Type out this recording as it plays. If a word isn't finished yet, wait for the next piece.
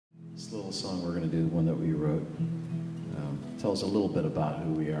This little song we're going to do, one that we wrote, tells a little bit about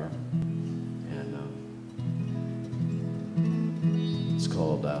who we are. And it's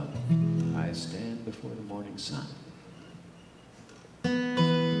called I Stand Before the Morning Sun.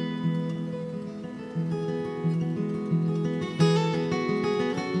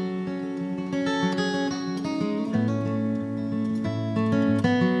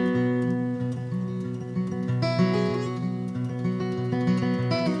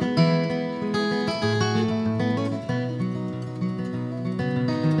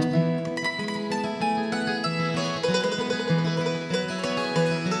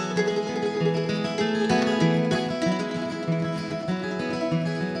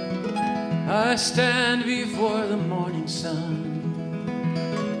 I stand before the morning sun,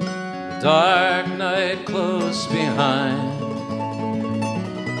 the dark night close behind.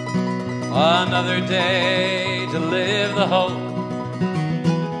 Another day to live the hope,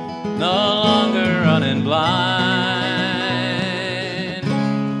 no longer running blind.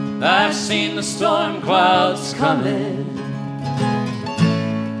 I've seen the storm clouds coming,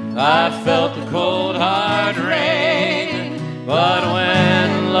 I've felt the cold hard rain, but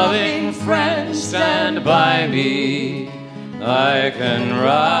when loving friends stand by me, I can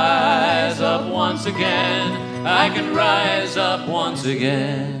rise up once again. I can rise up once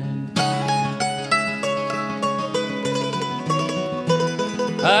again.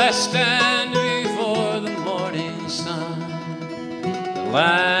 I stand before the morning sun, the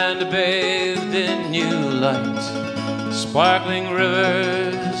land bathed in new light, sparkling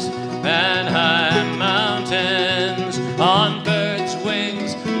rivers and high mountains. On birds'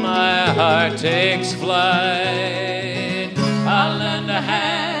 wings my heart takes flight. I'll lend a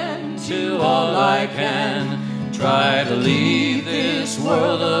hand to all I can, try to leave this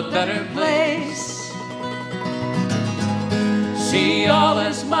world a better place. See all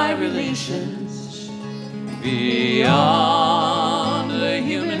as my relations, beyond the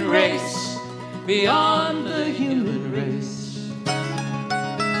human race, beyond the human race.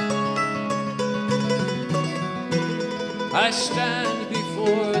 I stand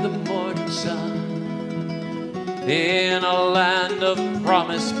before the morning sun, in a land of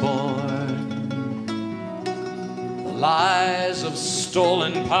promise born, the lies of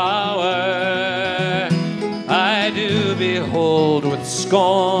stolen power I do behold with scorn.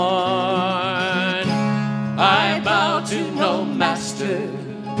 I bow to no master,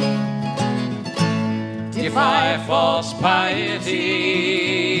 defy false piety.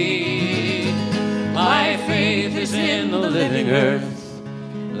 My faith is in the living earth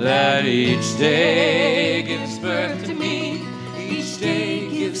that each day gives birth to me, each day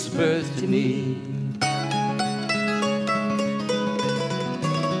gives birth to me.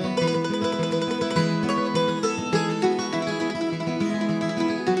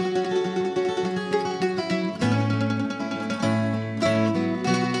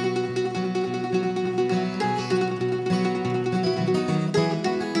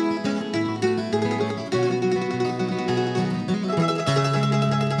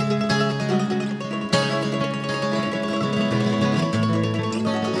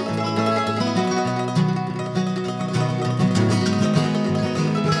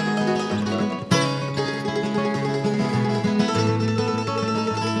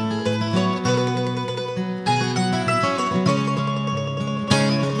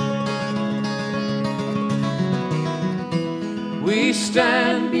 We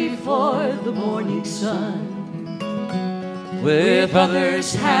stand before the morning sun, with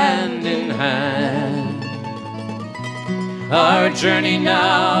others hand in hand. Our journey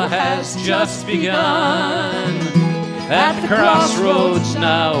now has just begun. At the crossroads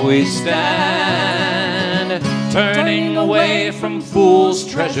now we stand, turning away from fool's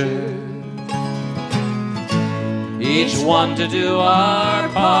treasure, each one to do our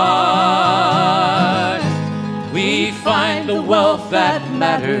part. We find the wealth that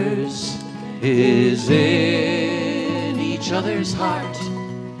matters is in each other's heart,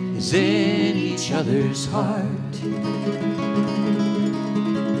 is in each other's heart.